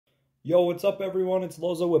Yo, what's up everyone? It's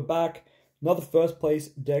Lozo, we're back. Another first place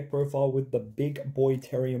deck profile with the big boy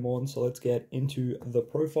Terriermon. So let's get into the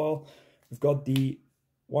profile. We've got the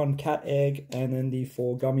 1 cat egg and then the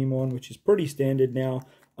 4 Gummymon, which is pretty standard now.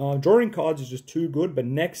 Drawing cards is just too good, but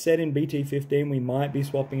next set in BT15 we might be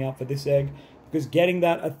swapping out for this egg because getting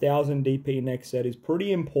that 1000 DP next set is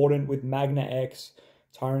pretty important with Magna X,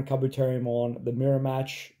 Tyrant Terriermon, the mirror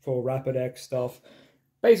match for Rapid X stuff.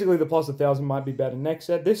 Basically, the plus 1000 might be better next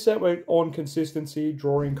set. This set, we're on consistency,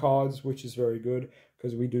 drawing cards, which is very good,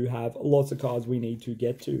 because we do have lots of cards we need to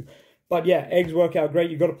get to. But yeah, eggs work out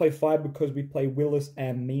great. You've got to play 5 because we play Willis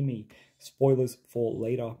and Mimi. Spoilers for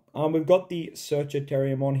later. We've got the Searcher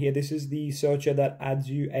Terriermon here. This is the Searcher that adds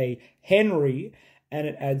you a Henry, and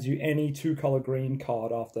it adds you any 2-color green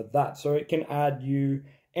card after that. So it can add you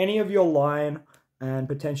any of your line, and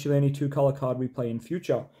potentially any 2-color card we play in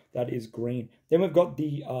future that is green. Then we've got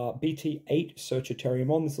the BT8 Searcher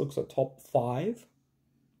Terriermon. This looks at top 5.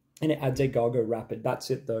 And it adds a Gargo Rapid.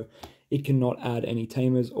 That's it though. It cannot add any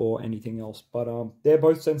Tamers or anything else. But they're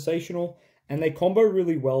both sensational. And they combo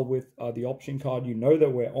really well with the option card. You know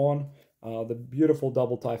that we're on the beautiful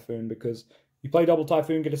Double Typhoon. Because you play Double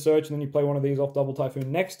Typhoon, get a search, and then you play one of these off Double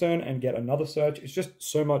Typhoon next turn and get another search. It's just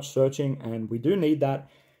so much searching. And we do need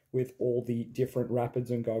that with all the different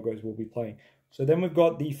Rapids and Gargos we'll be playing. So then we've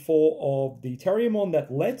got the 4 of the Terriermon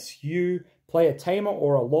that lets you play a Tamer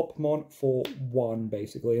or a Lopmon for 1,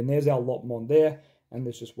 basically. And there's our Lopmon there, and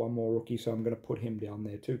there's just one more rookie, so I'm going to put him down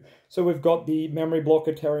there too. So we've got the Memory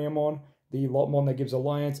Blocker Terriermon, the Lopmon that gives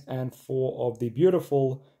Alliance, and 4 of the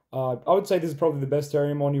beautiful, I would say this is probably the best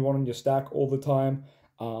Terriermon you want in your stack all the time.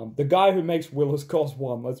 The guy who makes Willis cost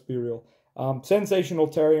 1, let's be real. Sensational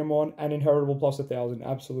Terriermon and Inheritable plus 1000.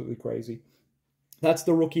 Absolutely crazy. That's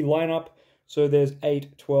the rookie lineup. So there's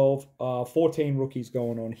 8, 12, 14 rookies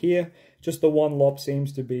going on here. Just the 1 Lop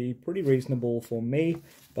seems to be pretty reasonable for me.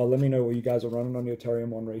 But let me know what you guys are running on your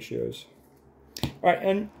Terriermon ratios. Alright,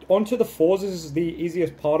 and onto the 4s. This is the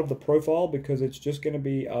easiest part of the profile because it's just going to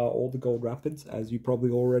be all the gold rapids, as you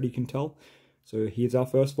probably already can tell. So here's our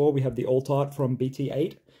first 4. We have the Alt Art from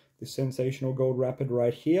BT8, the sensational gold rapid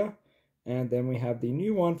right here. And then we have the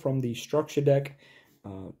new one from the Structure Deck,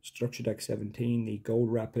 Structure Deck 17, the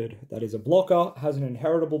Gold Rapid. That is a blocker, has an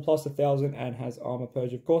Inheritable plus 1000, and has Armor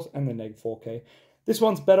Purge, of course, and the Neg 4K. This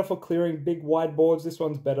one's better for clearing big wide boards. This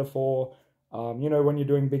one's better for, you know, when you're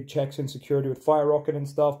doing big checks in security with Fire Rocket and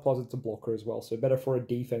stuff, plus it's a blocker as well, so better for a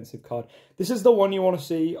defensive card. This is the one you want to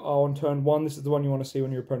see on turn 1. This is the one you want to see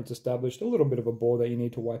when your opponent's established a little bit of a board that you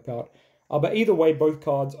need to wipe out. But either way, both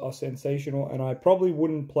cards are sensational, and I probably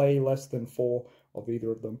wouldn't play less than 4 of either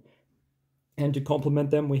of them. And to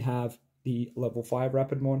complement them, we have the level 5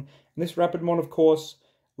 RAPIDMON. And this RAPIDMON, of course,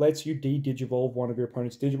 lets you de-digivolve one of your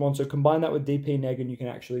opponent's Digimon. So combine that with DP Neg, and you can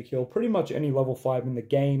actually kill pretty much any level 5 in the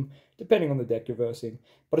game, depending on the deck you're versing.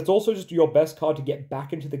 But it's also just your best card to get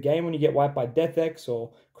back into the game when you get wiped by Death X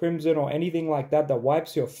or Crimson or anything like that that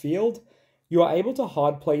wipes your field. You are able to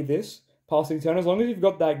hard play this passing turn. As long as you've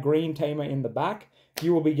got that green Tamer in the back,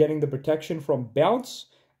 you will be getting the protection from bounce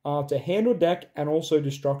to handle deck and also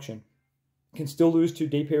destruction. You can still lose to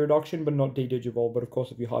DP reduction, but not de-digivolve. But of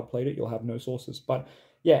course, if you hard played it, you'll have no sources. But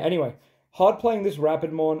yeah, anyway, hard playing this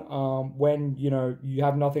RAPIDMON when you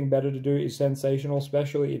have nothing better to do is sensational,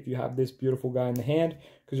 especially if you have this beautiful guy in the hand,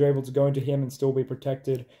 because you're able to go into him and still be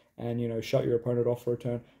protected and shut your opponent off for a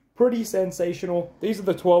turn. Pretty sensational. These are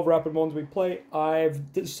the 12 RAPIDMONs we play.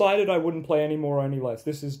 I've decided I wouldn't play any more or any less.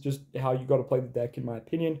 This is just how you got to play the deck, in my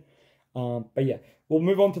opinion. But yeah, we'll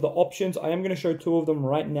move on to the options. I am going to show 2 of them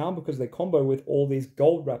right now because they combo with all these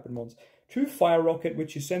gold RAPIDMONs. 2 Fire Rocket,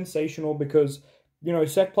 which is sensational because,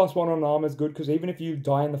 Sec +1 on armor is good because even if you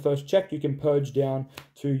die in the first check, you can purge down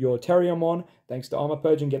to your Terriermon thanks to Armor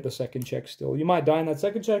Purge and get the second check still. You might die in that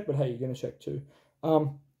second check, but hey, you're going to check too.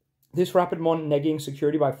 This RAPIDMON negging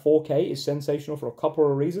security by 4K is sensational for a couple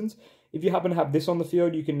of reasons. If you happen to have this on the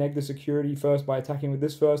field, you can neg the security first by attacking with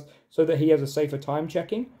this first so that he has a safer time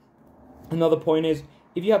checking. Another point is,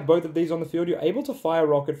 if you have both of these on the field, you're able to Fire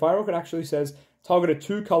Rocket. Fire Rocket actually says target a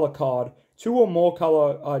 2-color card, 2 or more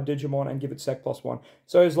color Digimon, and give it Sec +1.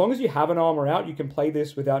 So as long as you have an armor out, you can play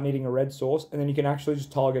this without needing a red source, and then you can actually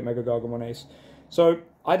just target Mega Gargomon Ace. So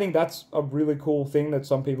I think that's a really cool thing that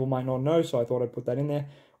some people might not know, so I thought I'd put that in there.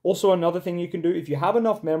 Also, another thing you can do, if you have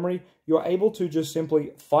enough memory, you're able to just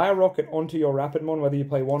simply Fire Rocket onto your RAPIDMON, whether you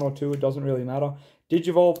play 1 or 2, it doesn't really matter.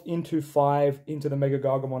 Digivolve into 5 into the Mega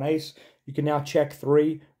Gargomon Ace. You can now check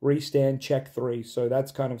 3, restand, check 3. So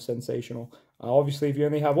that's kind of sensational. Obviously, if you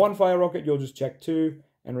only have 1 Fire Rocket, you'll just check 2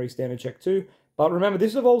 and restand and check 2. But remember,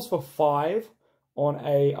 this evolves for 5 on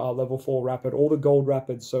a level 4 Rapid, all the gold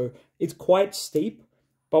Rapids. So it's quite steep.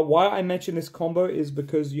 But why I mention this combo is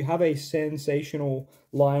because you have a sensational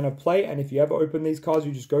line of play. And if you ever open these cards,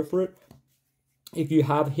 you just go for it. If you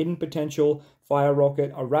have Hidden Potential, Fire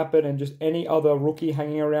Rocket, a Rapid, and just any other rookie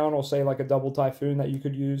hanging around, or say like a double Typhoon that you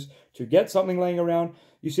could use to get something laying around,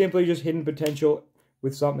 you simply just Hidden Potential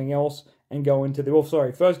with something else and go into the... Well,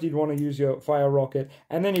 sorry, first you'd want to use your Fire Rocket,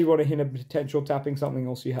 and then you'd want to Hidden Potential, tapping something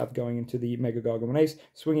else you have going into the Mega Gargamon Ace,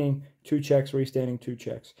 swinging 2 checks, restanding 2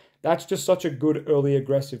 checks. That's just such a good early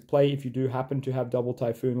aggressive play if you do happen to have double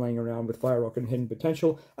Typhoon laying around with Fire Rocket and Hidden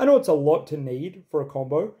Potential. I know it's a lot to need for a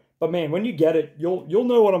combo, but man, when you get it, you'll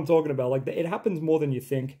know what I'm talking about. Like, it happens more than you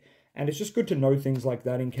think, and it's just good to know things like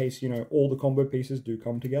that in case, you know, all the combo pieces do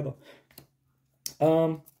come together.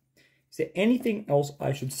 Is there anything else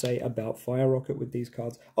I should say about Fire Rocket with these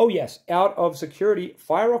cards? Oh yes, out of security,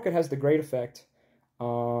 Fire Rocket has the great effect.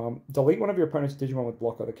 Delete one of your opponent's Digimon with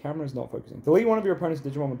blocker. The camera is not focusing. Delete one of your opponent's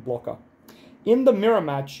Digimon with blocker. In the mirror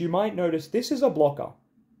match, you might notice this is a blocker.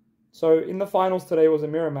 So in the finals today was a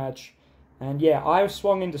mirror match. And yeah, I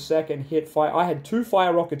swung into second, hit fire. I had 2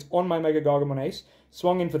 Fire Rockets on my Mega Gargamon Ace.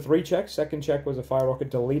 Swung in for 3 checks. Second check was a Fire Rocket,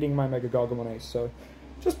 deleting my Mega Gargamon Ace. So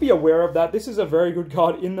just be aware of that. This is a very good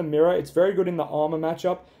card in the mirror. It's very good in the armor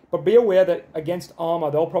matchup. But be aware that against armor,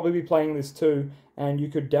 they'll probably be playing this too. And you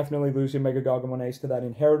could definitely lose your Mega Gargamon Ace to that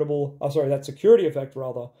that security effect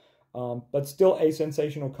rather. But still a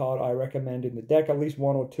sensational card I recommend in the deck. At least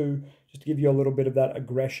 1 or 2, just to give you a little bit of that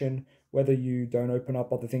aggression, whether you don't open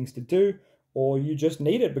up other things to do, or you just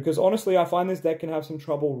need it. Because honestly, I find this deck can have some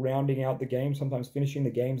trouble rounding out the game. Sometimes finishing the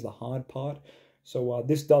game is the hard part. So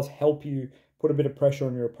this does help you put a bit of pressure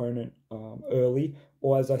on your opponent early.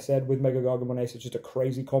 Or as I said, with Mega Gargamon Ace, it's just a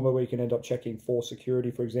crazy combo where you can end up checking 4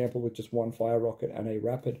 security, for example, with just 1 Fire Rocket and a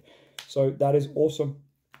Rapid. So that is awesome.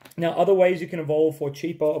 Now, other ways you can evolve for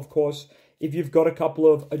cheaper, of course, if you've got a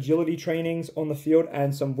couple of agility trainings on the field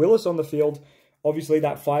and some Willis on the field, obviously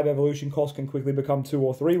that 5 evolution cost can quickly become 2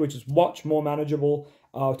 or 3, which is much more manageable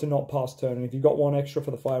to not pass turn. And if you've got 1 extra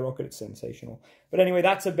for the Fire Rocket, it's sensational. But anyway,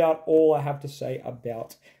 that's about all I have to say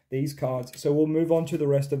about these cards. So we'll move on to the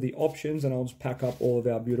rest of the options, and I'll just pack up all of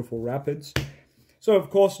our beautiful Rapids. So, of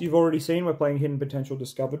course, you've already seen we're playing Hidden Potential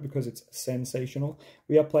Discovered because it's sensational.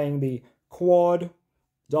 We are playing the Quad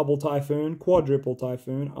Double Typhoon, Quadruple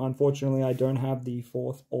Typhoon. Unfortunately, I don't have the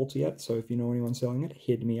 4th alt yet, so if you know anyone selling it,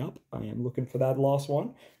 hit me up. I am looking for that last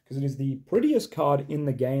one because it is the prettiest card in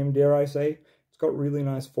the game, dare I say. It's got really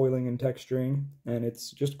nice foiling and texturing, and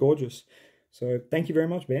it's just gorgeous. So, thank you very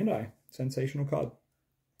much, Bandai. Sensational card.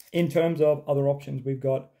 In terms of other options, we've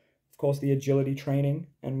got, of course, the agility training,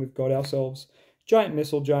 and we've got ourselves Giant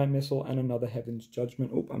Missile, and another Heaven's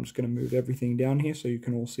Judgment. Oh, I'm just going to move everything down here so you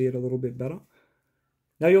can all see it a little bit better.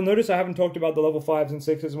 Now, you'll notice I haven't talked about the level 5s and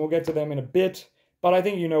 6s, and we'll get to them in a bit, but I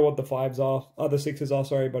think you know what the 5s are, the 6s are,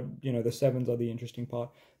 sorry, but, you know, the 7s are the interesting part.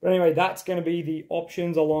 But anyway, that's going to be the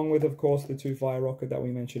options, along with, of course, the 2 Fire Rocket that we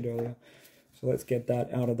mentioned earlier. So let's get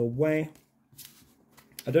that out of the way.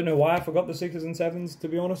 I don't know why I forgot the 6s and 7s, to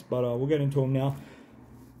be honest, but we'll get into them now.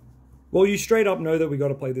 Well, you straight up know that we got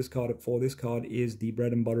to play this card at 4. This card is the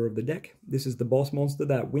bread and butter of the deck. This is the boss monster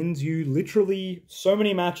that wins you literally so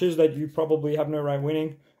many matches that you probably have no right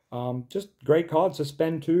winning. Just great card.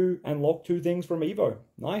 Suspend 2 and lock 2 things from Evo.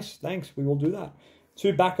 Nice, thanks. We will do that.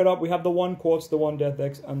 To back it up, we have the 1 Quartz, the 1 Death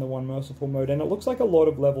X, and the 1 Merciful Mode. And it looks like a lot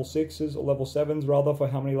of level 6s, or level 7s rather, for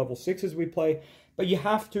how many level 6s we play. But you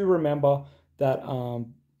have to remember that,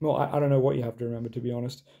 well, I don't know what you have to remember, to be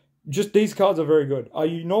honest. Just these cards are very good.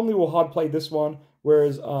 You normally will hard play this one,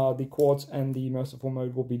 whereas the Quartz and the Merciful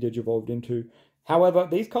Mode will be Digivolved into. However,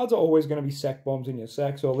 these cards are always going to be Sec Bombs in your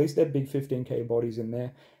Sec, so at least they're big 15k bodies in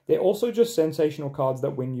there. They're also just sensational cards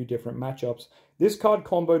that win you different matchups. This card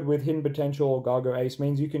comboed with Hidden Potential or Gargo Ace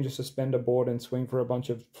means you can just suspend a board and swing for a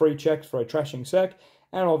bunch of free checks for a trashing Sec,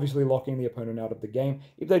 and obviously locking the opponent out of the game.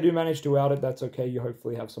 If they do manage to out it, that's okay. You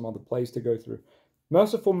hopefully have some other plays to go through.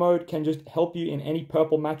 Merciful Mode can just help you in any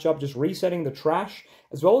purple matchup, just resetting the trash,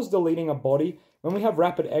 as well as deleting a body. When we have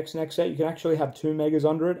Rapid X next set, you can actually have 2 Megas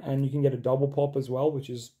under it, and you can get a double pop as well, which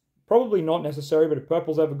is probably not necessary, but if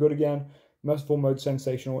purple's ever good again, Merciful Mode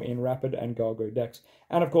sensational in Rapid and Gargo decks.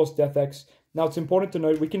 And of course, Death X. Now, it's important to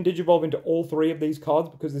note, we can Digivolve into all 3 of these cards,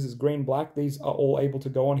 because this is green-black. These are all able to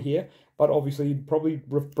go on here, but obviously, you'd probably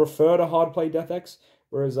prefer to hard play Death X,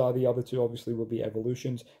 whereas the other 2 obviously will be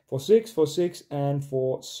evolutions for 6, and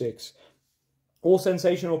for 6. All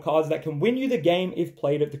sensational cards that can win you the game if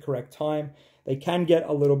played at the correct time. They can get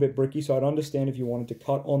a little bit bricky, so I'd understand if you wanted to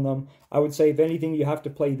cut on them. I would say, if anything, you have to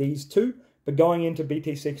play these 2. But going into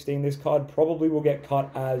BT15, this card probably will get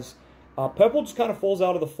cut as Purple just kind of falls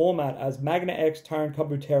out of the format as Magna X, Tyrant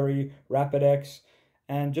Kabuteri, Rapid X,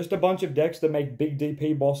 and just a bunch of decks that make big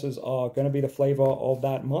DP bosses are going to be the flavor of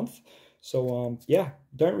that month. So, yeah,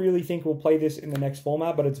 don't really think we'll play this in the next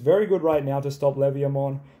format, but it's very good right now to stop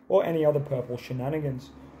Leviamon or any other purple shenanigans.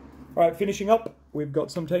 All right, finishing up, we've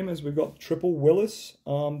got some tamers. We've got Triple Willis.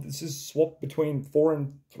 This is swapped between 4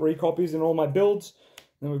 and 3 copies in all my builds.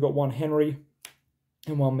 Then we've got 1 Henry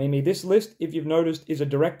and 1 Mimi. This list, if you've noticed, is a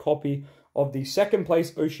direct copy of the second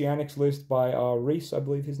place Oceanics list by Reese, I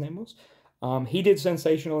believe his name was. He did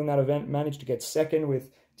sensational in that event, managed to get second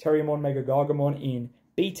with Terriermon, Mega Gargamon in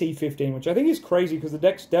BT15, which I think is crazy because the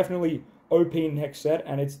deck's definitely OP next set,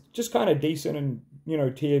 and it's just kind of decent and, you know,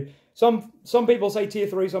 tier. Some people say tier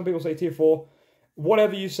 3, some people say tier 4.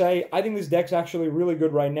 Whatever you say, I think this deck's actually really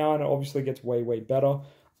good right now, and it obviously gets way, way better.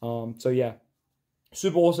 So yeah,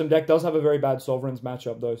 super awesome deck. Does have a very bad Sovereigns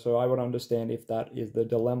matchup though, so I would understand if that is the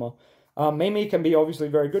dilemma. Mimi can be obviously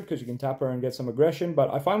very good because you can tap her and get some aggression,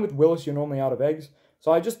 but I find with Willis you're normally out of eggs.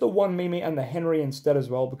 So I just the 1 Mimi and the Henry instead as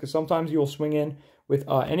well, because sometimes you'll swing in with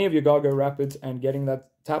any of your Gargo Rapids, and getting that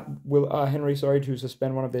tap Henry, to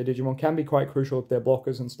suspend one of their Digimon can be quite crucial if they're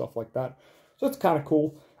blockers and stuff like that. So it's kind of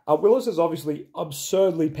cool. Willis is obviously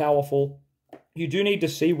absurdly powerful. You do need to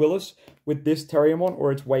see Willis with this Terriermon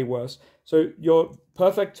or it's way worse. So your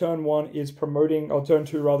perfect turn 1 is promoting, or turn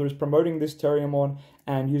 2 rather, is promoting this Terriermon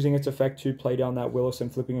and using its effect to play down that Willis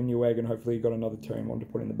and flipping a new egg, and hopefully you got another Terriermon to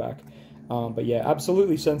put in the back. But yeah,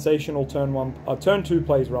 absolutely sensational turn 2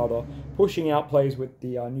 plays rather, pushing out plays with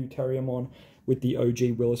the new Terriermon with the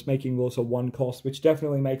OG Willis, making Willis a 1 cost, which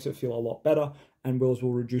definitely makes it feel a lot better, and Willis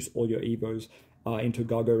will reduce all your Evos into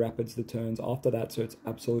Gargo Rapids the turns after that, so it's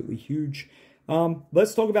absolutely huge.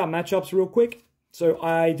 Let's talk about matchups real quick. So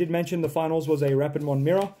I did mention the finals was a RAPIDMON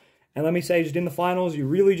mirror, and let me say, just in the finals, you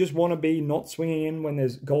really just want to be not swinging in when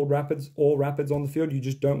there's gold Rapids or Rapids on the field. You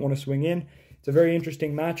just don't want to swing in. It's a very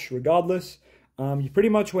interesting match regardless. You pretty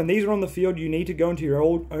much, when these are on the field, you need to go into your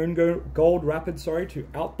own gold Rapids, to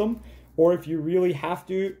out them. Or if you really have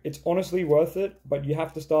to, it's honestly worth it, but you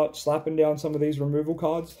have to start slapping down some of these removal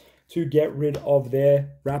cards to get rid of their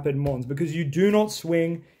RAPIDMONs, because you do not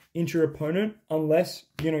swing into your opponent unless,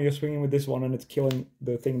 you know, you're swinging with this one and it's killing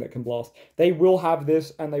the thing that can blast. They will have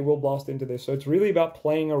this and they will blast into this. So it's really about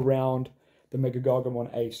playing around the Mega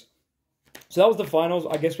Gargamon Ace. So that was the finals.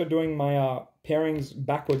 I guess we're doing my pairings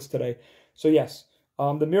backwards today. So yes,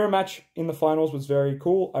 the mirror match in the finals was very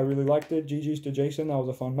cool. I really liked it. GG's to Jason. That was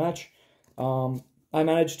a fun match. I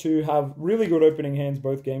managed to have really good opening hands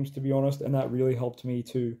both games, to be honest, and that really helped me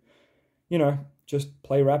to, you know, just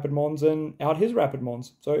play RAPIDMONs and out his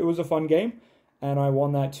RAPIDMONs. So it was a fun game, and I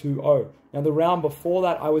won that 2-0. Now, the round before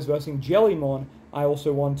that, I was versing Jellymon. I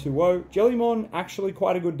also won 2-0. Jellymon, actually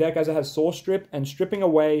quite a good deck, as it has Source Strip, and stripping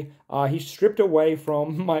away, he stripped away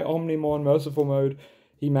from my Omnimon Merciful Mode.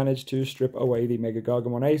 He managed to strip away the Mega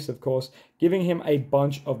Gargamon Ace, of course, giving him a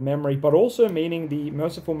bunch of memory, but also meaning the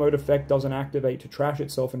Merciful Mode effect doesn't activate to trash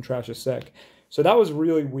itself and trash a sec. So that was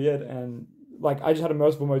really weird, and like, I just had a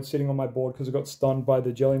Merciful Mode sitting on my board because I got stunned by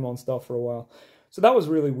the Jellymon stuff for a while. So that was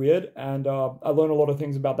really weird, and I learned a lot of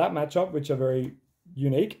things about that matchup, which are very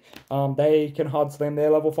unique. They can hard slam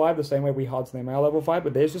their level 5 the same way we hard slam our level 5,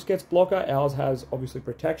 but theirs just gets blocker. Ours has, obviously,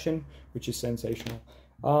 protection, which is sensational.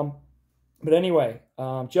 But anyway,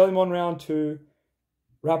 Jellymon round 2,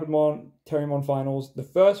 RAPIDMON, Terriermon finals. The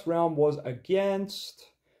first round was against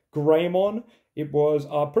Greymon. It was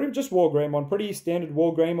pretty just War Greymon, pretty standard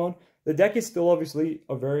War Greymon. The deck is still obviously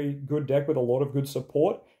a very good deck with a lot of good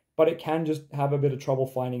support, but it can just have a bit of trouble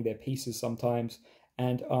finding their pieces sometimes.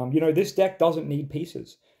 And, you know, this deck doesn't need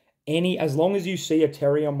pieces. As long as you see a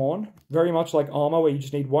Terriermon, very much like Armor, where you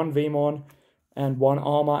just need 1 Vmon and 1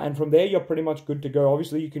 Armor, and from there you're pretty much good to go.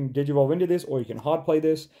 Obviously, you can Digivolve into this, or you can hard play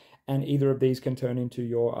this, and either of these can turn into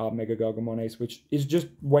your Mega Gargamon Ace, which is just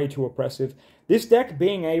way too oppressive. This deck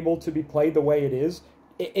being able to be played the way it is,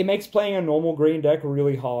 it makes playing a normal green deck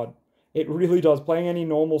really hard. It really does. Playing any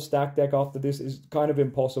normal stack deck after this is kind of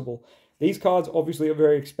impossible. These cards obviously are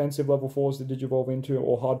very expensive level 4s to Digivolve into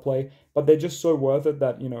or hard play, but they're just so worth it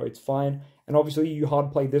that, you know, it's fine. And obviously you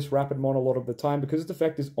hard play this RAPIDMON a lot of the time because its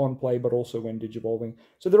effect is on play, but also when Digivolving.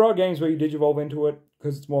 So there are games where you Digivolve into it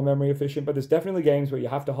because it's more memory efficient, but there's definitely games where you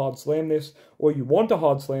have to hard slam this, or you want to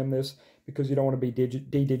hard slam this because you don't want to be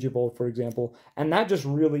de-Digivolved, for example. And that just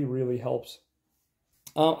really, really helps.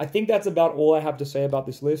 I think that's about all I have to say about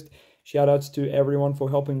this list. Shoutouts to everyone for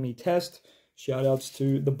helping me test. Shoutouts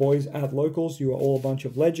to the boys at Locals. You are all a bunch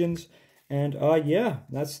of legends. And yeah,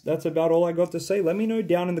 that's about all I got to say. Let me know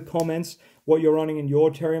down in the comments what you're running in your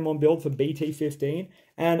Terriermon build for BT15.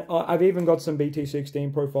 And I've even got some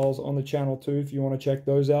BT16 profiles on the channel too, if you want to check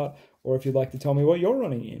those out, or if you'd like to tell me what you're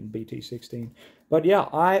running in BT16. But yeah,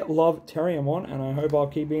 I love Terriermon, and I hope I'll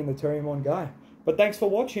keep being the Terriermon guy. But thanks for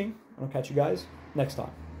watching, and I'll catch you guys next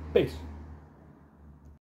time. Peace.